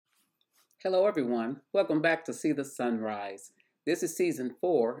Hello, everyone. Welcome back to See the Sunrise. This is season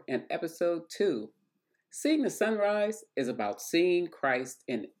 4 and episode 2. Seeing the sunrise is about seeing Christ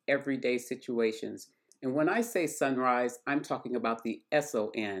in everyday situations. And when I say sunrise, I'm talking about the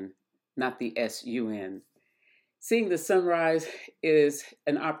SON, not the SUN. Seeing the sunrise is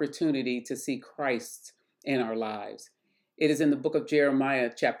an opportunity to see Christ in our lives. It is in the book of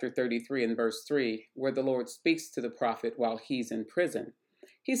Jeremiah, chapter 33, and verse 3, where the Lord speaks to the prophet while he's in prison.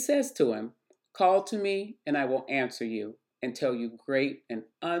 He says to him, "Call to me, and I will answer you and tell you great and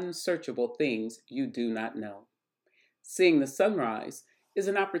unsearchable things you do not know." Seeing the sunrise is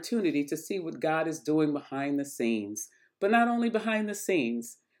an opportunity to see what God is doing behind the scenes, but not only behind the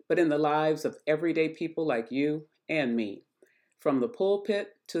scenes, but in the lives of everyday people like you and me. From the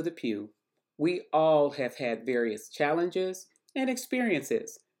pulpit to the pew, we all have had various challenges and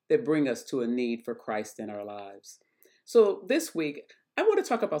experiences that bring us to a need for Christ in our lives. So this week, I want to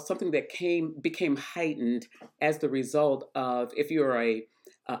talk about something that became heightened as the result of if you're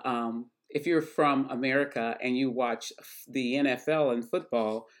from America and you watch the NFL and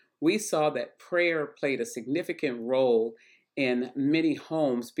football, we saw that prayer played a significant role in many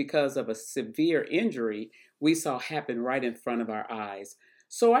homes because of a severe injury we saw happen right in front of our eyes.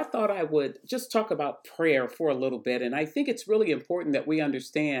 So I thought I would just talk about prayer for a little bit. And I think it's really important that we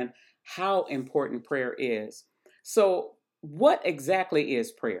understand how important prayer is. So, what exactly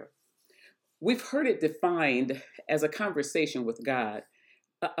is prayer? We've heard it defined as a conversation with God,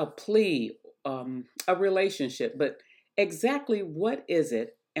 a plea, a relationship, but exactly what is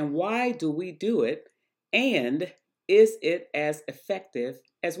it and why do we do it? And is it as effective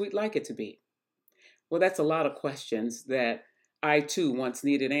as we'd like it to be? Well, that's a lot of questions that I too once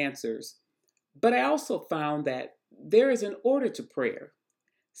needed answers. But I also found that there is an order to prayer,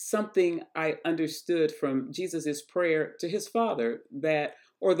 something I understood from Jesus' prayer to his Father,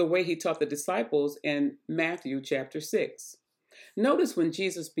 or the way he taught the disciples in Matthew chapter 6. Notice when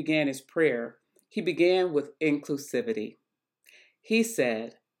Jesus began his prayer, he began with inclusivity. He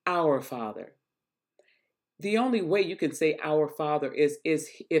said, "Our Father." The only way you can say "Our Father" is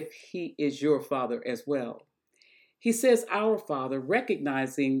if he is your Father as well. He says "Our Father,"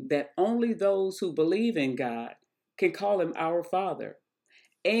 recognizing that only those who believe in God can call him our Father.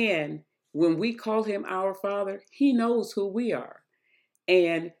 And when we call him our Father, he knows who we are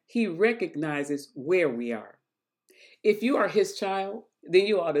and he recognizes where we are. If you are his child, then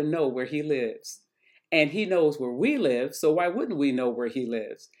you ought to know where he lives. And he knows where we live, so why wouldn't we know where he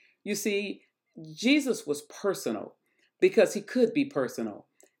lives? You see, Jesus was personal because he could be personal,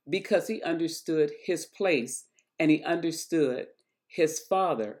 because he understood his place and he understood his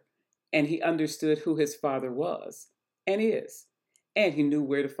Father and he understood who his Father was and is, and he knew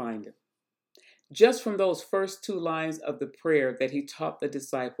where to find him. Just from those first two lines of the prayer that he taught the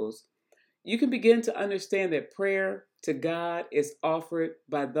disciples, you can begin to understand that prayer to God is offered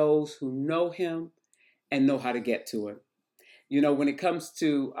by those who know him and know how to get to him. You know, when it comes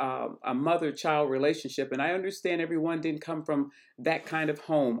to a mother-child relationship, and I understand everyone didn't come from that kind of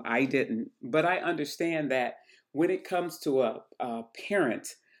home. I didn't. But I understand that when it comes to a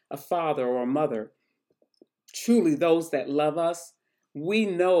parent, a father or a mother, truly those that love us, we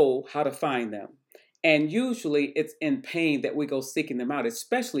know how to find them. And usually it's in pain that we go seeking them out,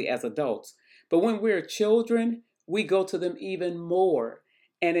 especially as adults. But when we're children, we go to them even more.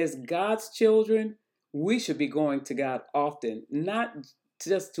 And as God's children, we should be going to God often, not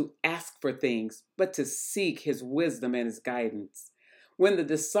just to ask for things, but to seek his wisdom and his guidance. When the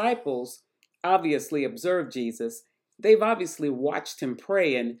disciples obviously observed Jesus, they've obviously watched him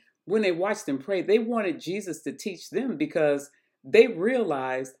pray. And when they watched him pray, they wanted Jesus to teach them because they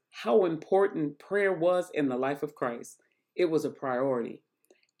realized how important prayer was in the life of Christ. It was a priority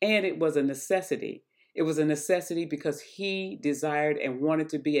and it was a necessity. It was a necessity because he desired and wanted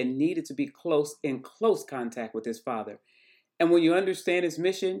to be and needed to be in close contact with his Father. And when you understand his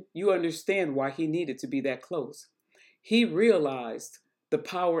mission, you understand why he needed to be that close. He realized the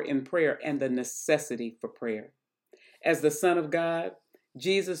power in prayer and the necessity for prayer. As the Son of God,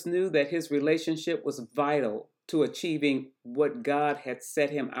 Jesus knew that his relationship was vital to achieving what God had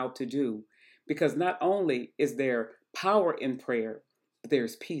set him out to do, because not only is there power in prayer, but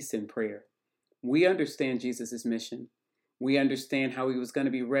there's peace in prayer. We understand Jesus' mission. We understand how he was going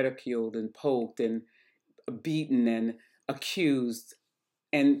to be ridiculed and poked and beaten and accused.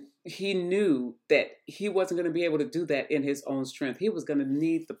 And he knew that he wasn't going to be able to do that in his own strength. He was going to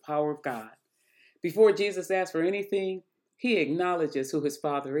need the power of God. Before Jesus asks for anything, he acknowledges who his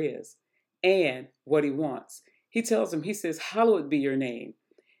Father is and what he wants. He tells him, he says, "Hallowed be your name."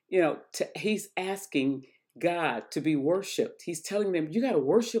 He's asking God to be worshiped. He's telling them, you got to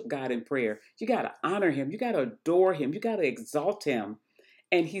worship God in prayer. You got to honor him. You got to adore him. You got to exalt him.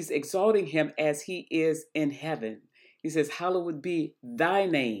 And he's exalting him as he is in heaven. He says, hallowed be thy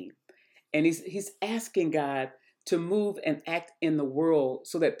name. And he's asking God to move and act in the world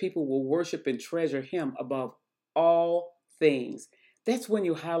so that people will worship and treasure him above all things. That's when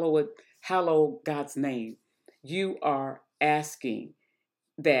you hallow God's name. You are asking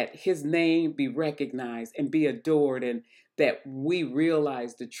that his name be recognized and be adored, and that we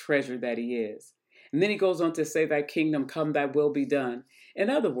realize the treasure that he is. And then he goes on to say, thy kingdom come, thy will be done. In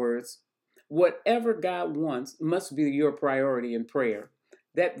other words, whatever God wants must be your priority in prayer.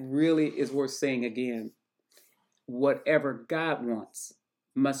 That really is worth saying again. Whatever God wants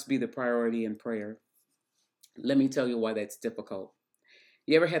must be the priority in prayer. Let me tell you why that's difficult.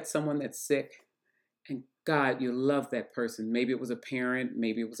 You ever had someone that's sick and God, you love that person? Maybe it was a parent,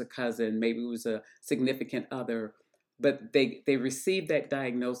 maybe it was a cousin, maybe it was a significant other, but they received that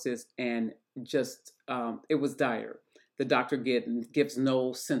diagnosis and just it was dire. The doctor gives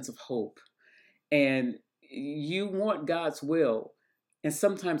no sense of hope. And you want God's will. And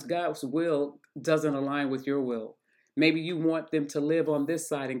sometimes God's will doesn't align with your will. Maybe you want them to live on this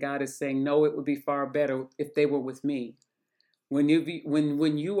side, and God is saying, no, it would be far better if they were with me. When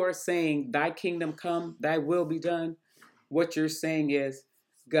you are saying, thy kingdom come, thy will be done, what you're saying is,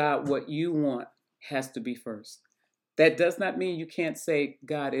 God, what you want has to be first. That does not mean you can't say,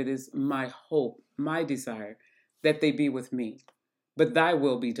 God, it is my hope, my desire that they be with me. But thy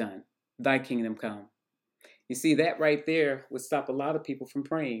will be done, thy kingdom come. You see, that right there would stop a lot of people from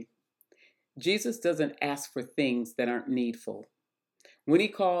praying. Jesus doesn't ask for things that aren't needful. When he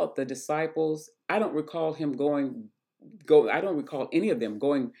called the disciples, I don't recall any of them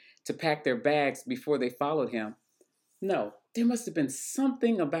going to pack their bags before they followed him. No, there must have been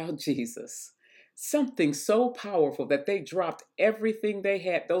something about Jesus, something so powerful that they dropped everything they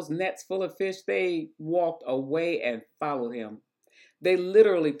had, those nets full of fish, they walked away and followed him. They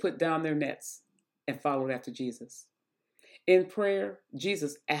literally put down their nets and followed after Jesus. In prayer,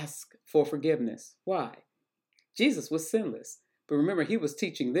 Jesus asked for forgiveness. Why? Jesus was sinless. But remember, he was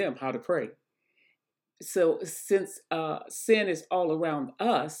teaching them how to pray. So since sin is all around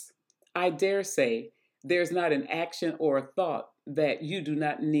us, I dare say there's not an action or a thought that you do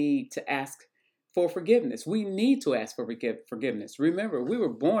not need to ask for forgiveness. We need to ask for forgiveness. Remember, we were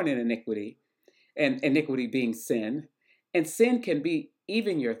born in iniquity, and iniquity being sin. And sin can be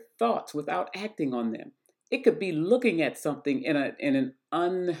even your thoughts without acting on them. It could be looking at something in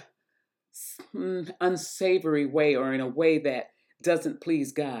an unsavory way, or in a way that doesn't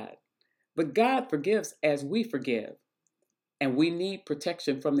please God. But God forgives as we forgive. And we need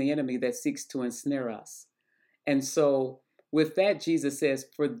protection from the enemy that seeks to ensnare us. And so with that, Jesus says,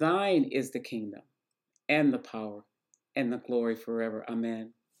 for thine is the kingdom and the power and the glory forever.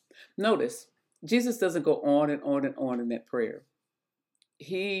 Amen. Notice, Jesus doesn't go on and on and on in that prayer.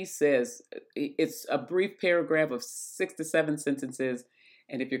 He says, it's a brief paragraph of 6 to 7 sentences.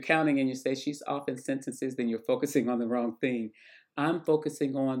 And if you're counting and you say she's off in sentences, then you're focusing on the wrong thing. I'm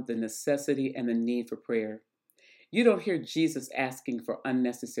focusing on the necessity and the need for prayer. You don't hear Jesus asking for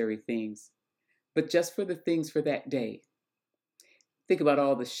unnecessary things, but just for the things for that day. Think about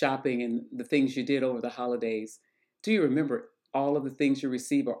all the shopping and the things you did over the holidays. Do you remember all of the things you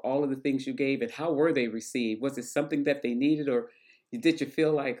received, or all of the things you gave, and how were they received? Was it something that they needed, or did you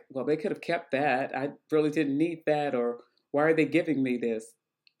feel like, well, they could have kept that. I really didn't need that, or why are they giving me this?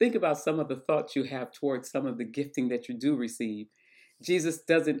 Think about some of the thoughts you have towards some of the gifting that you do receive. Jesus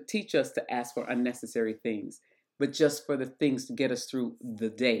doesn't teach us to ask for unnecessary things, but just for the things to get us through the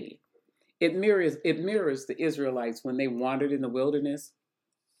day. It mirrors the Israelites when they wandered in the wilderness.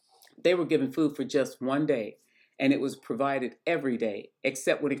 They were given food for just one day, and it was provided every day,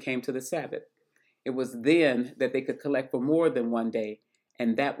 except when it came to the Sabbath. It was then that they could collect for more than one day,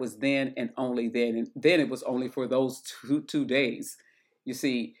 and that was then and only then. And then it was only for those two days. You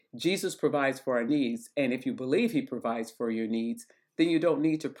see, Jesus provides for our needs, and if you believe he provides for your needs, then you don't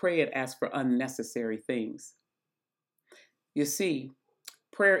need to pray and ask for unnecessary things. You see,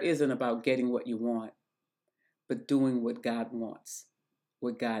 prayer isn't about getting what you want, but doing what God wants,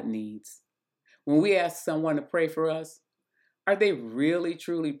 what God needs. When we ask someone to pray for us, are they really,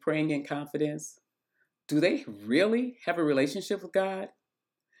 truly praying in confidence? Do they really have a relationship with God?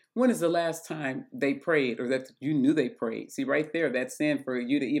 When is the last time they prayed, or that you knew they prayed? See, right there, that's sin for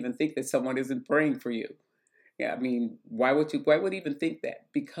you to even think that someone isn't praying for you. Yeah, I mean, why would even think that?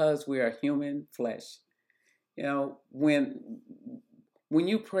 Because we are human flesh. You know, when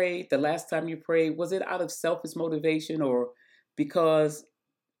you prayed, the last time you prayed, was it out of selfish motivation, or because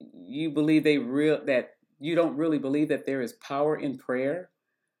you believe that You don't really believe that there is power in prayer.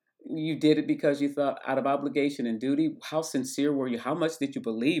 You did it because you thought out of obligation and duty. How sincere were you? How much did you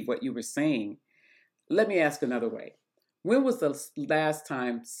believe what you were saying? Let me ask another way. When was the last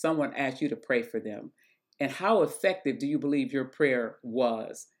time someone asked you to pray for them? And how effective do you believe your prayer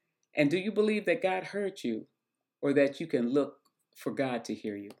was? And do you believe that God heard you or that you can look for God to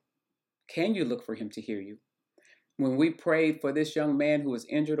hear you? Can you look for Him to hear you? When we prayed for this young man who was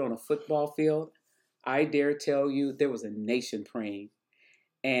injured on a football field, I dare tell you there was a nation praying,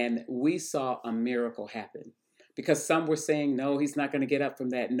 and we saw a miracle happen. Because some were saying, no, he's not going to get up from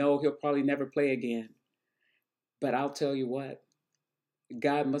that. No, he'll probably never play again. But I'll tell you what,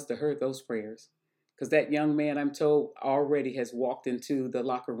 God must have heard those prayers. Because that young man, I'm told, already has walked into the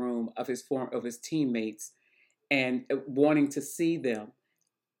locker room of his teammates and wanting to see them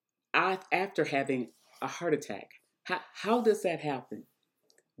after having a heart attack. How does that happen?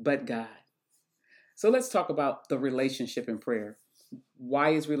 But God. So let's talk about the relationship in prayer. Why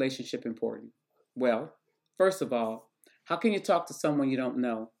is relationship important? Well, first of all, how can you talk to someone you don't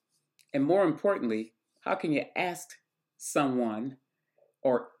know? And more importantly, how can you ask someone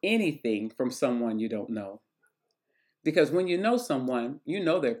or anything from someone you don't know? Because when you know someone, you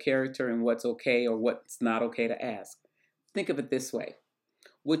know their character and what's okay or what's not okay to ask. Think of it this way.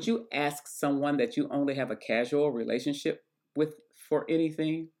 Would you ask someone that you only have a casual relationship with for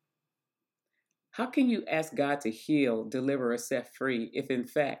anything? How can you ask God to heal, deliver, or set free if in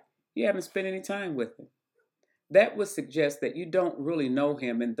fact you haven't spent any time with Him? That would suggest that you don't really know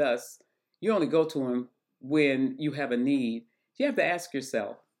Him and thus you only go to Him when you have a need. You have to ask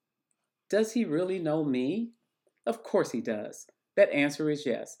yourself, does He really know me? Of course He does. That answer is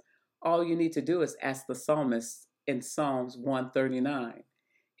yes. All you need to do is ask the psalmist in Psalms 139.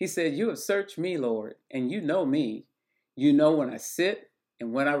 He said, you have searched me, Lord, and you know me. You know when I sit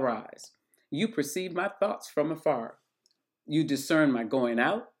and when I rise. You perceive my thoughts from afar. You discern my going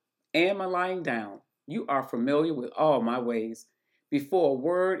out and my lying down. You are familiar with all my ways. Before a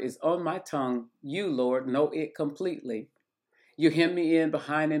word is on my tongue, you, Lord, know it completely. You hem me in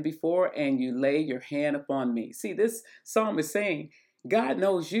behind and before, and you lay your hand upon me. See, this psalm is saying, God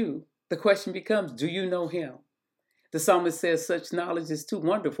knows you. The question becomes, do you know Him? The psalmist says, such knowledge is too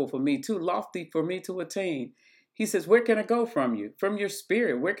wonderful for me, too lofty for me to attain. He says, where can I go from you? From your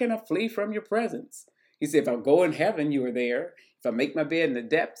spirit. Where can I flee from your presence? He said, if I go in heaven, you are there. If I make my bed in the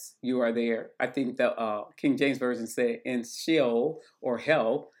depths, you are there. I think the King James Version said, in Sheol or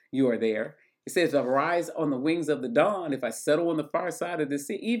hell, you are there. It says, if I rise on the wings of the dawn, if I settle on the far side of the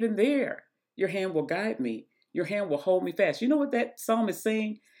sea, even there, your hand will guide me. Your hand will hold me fast. You know what that psalm is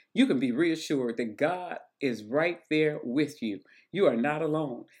saying? You can be reassured that God is right there with you. You are not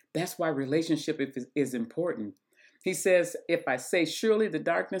alone. That's why relationship is important. He says, if I say, surely the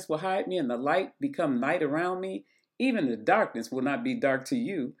darkness will hide me and the light become night around me, even the darkness will not be dark to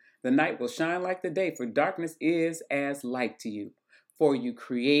you. The night will shine like the day, for darkness is as light to you. For you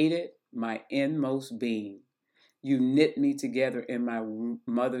created my inmost being. You knit me together in my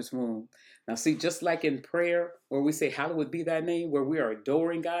mother's womb. Now, see, just like in prayer, where we say, hallowed be thy name, where we are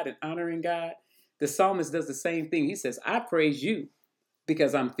adoring God and honoring God, the psalmist does the same thing. He says, I praise you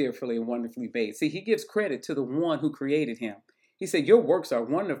because I'm fearfully and wonderfully made. See, he gives credit to the one who created him. He said, your works are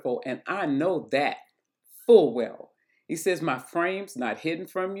wonderful, and I know that full well. He says, my frame's not hidden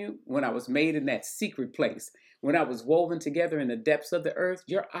from you. When I was made in that secret place, when I was woven together in the depths of the earth,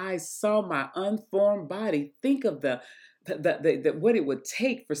 your eyes saw my unformed body. Think of what it would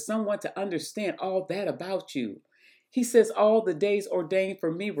take for someone to understand all that about you. He says, all the days ordained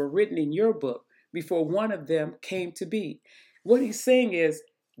for me were written in your book before one of them came to be. What he's saying is,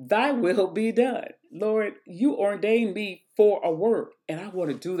 thy will be done. Lord, you ordained me for a work, and I want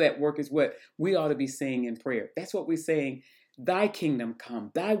to do that work is what we ought to be saying in prayer. That's what we're saying. Thy kingdom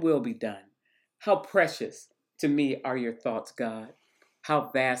come, thy will be done. How precious to me are your thoughts, God. How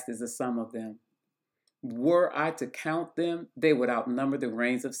vast is the sum of them. Were I to count them, they would outnumber the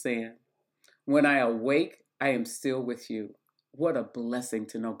grains of sand. When I awake, I am still with you. What a blessing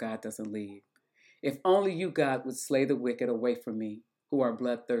to know God doesn't leave. If only you, God, would slay the wicked away from me who are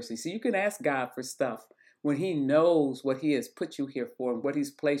bloodthirsty. So you can ask God for stuff when He knows what He has put you here for and what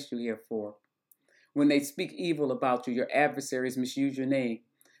He's placed you here for. When they speak evil about you, your adversaries misuse your name.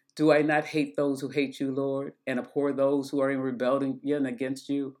 Do I not hate those who hate you, Lord, and abhor those who are in rebellion against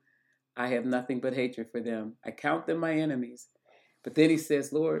you? I have nothing but hatred for them. I count them my enemies. But then He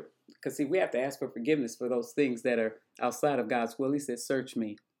says, Lord, because see, we have to ask for forgiveness for those things that are outside of God's will. He says, search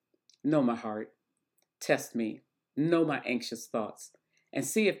me, know my heart. Test me, know my anxious thoughts, and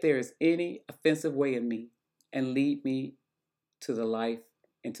see if there is any offensive way in me, and lead me to the life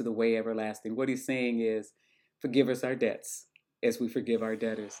into the way everlasting. What he's saying is, forgive us our debts as we forgive our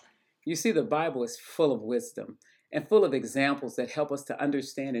debtors. You see, the Bible is full of wisdom and full of examples that help us to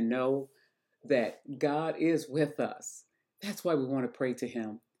understand and know that God is with us. That's why we want to pray to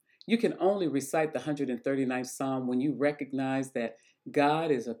him. You can only recite the 139th Psalm when you recognize that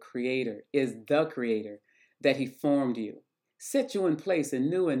God is a creator, is the creator, that he formed you, set you in place and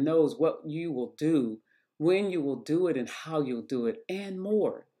knew and knows what you will do, when you will do it and how you'll do it, and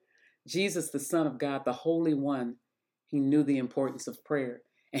more. Jesus, the Son of God, the Holy One, he knew the importance of prayer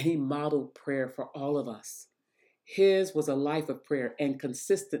and he modeled prayer for all of us. His was a life of prayer and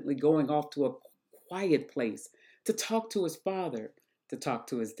consistently going off to a quiet place to talk to his father, to talk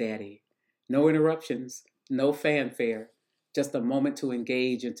to his daddy. No interruptions, no fanfare, just a moment to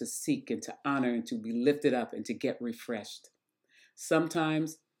engage and to seek and to honor and to be lifted up and to get refreshed.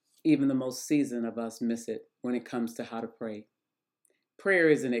 Sometimes even the most seasoned of us miss it when it comes to how to pray. Prayer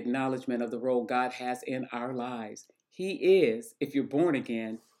is an acknowledgement of the role God has in our lives. He is, if you're born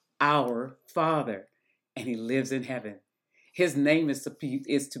again, our Father, and he lives in heaven. His name is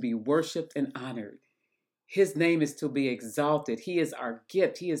to be worshiped and honored. His name is to be exalted. He is our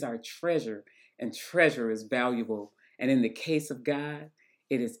gift. He is our treasure, and treasure is valuable. And in the case of God,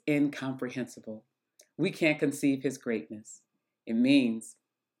 it is incomprehensible. We can't conceive his greatness. It means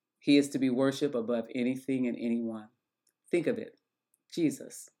he is to be worshiped above anything and anyone. Think of it.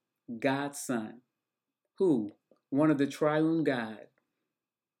 Jesus, God's Son, who, one of the triune God,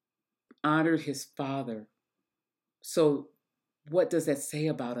 honored his Father. So what does that say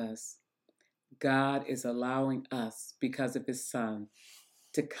about us? God is allowing us, because of his Son,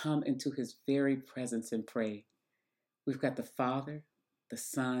 to come into his very presence and pray. We've got the Father, the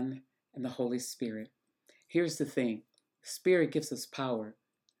Son, and the Holy Spirit. Here's the thing. The Spirit gives us power,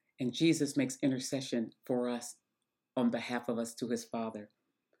 and Jesus makes intercession for us on behalf of us to his Father.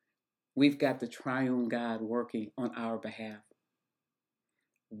 We've got the triune God working on our behalf.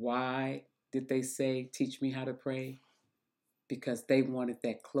 Why did they say, teach me how to pray? Because they wanted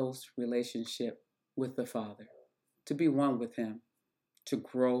that close relationship with the Father, to be one with him, to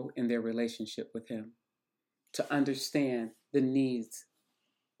grow in their relationship with him, to understand the needs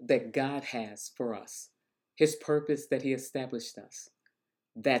that God has for us, his purpose that he established us.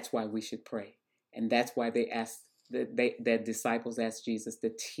 That's why we should pray. And that's why the disciples asked Jesus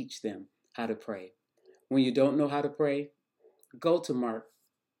to teach them how to pray. When you don't know how to pray, go to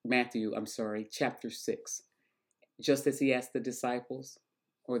Matthew, chapter 6. Just as he asked the disciples,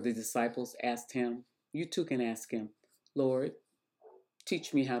 or the disciples asked him, you too can ask him, Lord,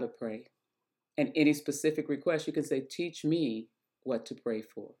 teach me how to pray. And any specific request, you can say, teach me what to pray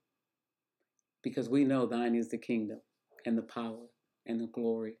for. Because we know thine is the kingdom and the power and the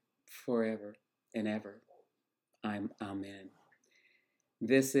glory forever and ever. Amen.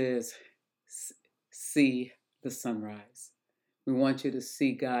 This is See the Sunrise. We want you to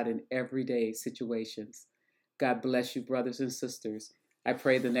see God in everyday situations. God bless you, brothers and sisters. I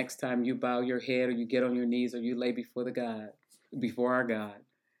pray the next time you bow your head or you get on your knees or you lay before our God,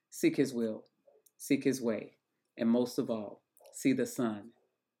 seek his will, seek his way, and most of all, see the sun,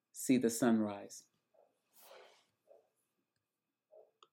 see the sunrise.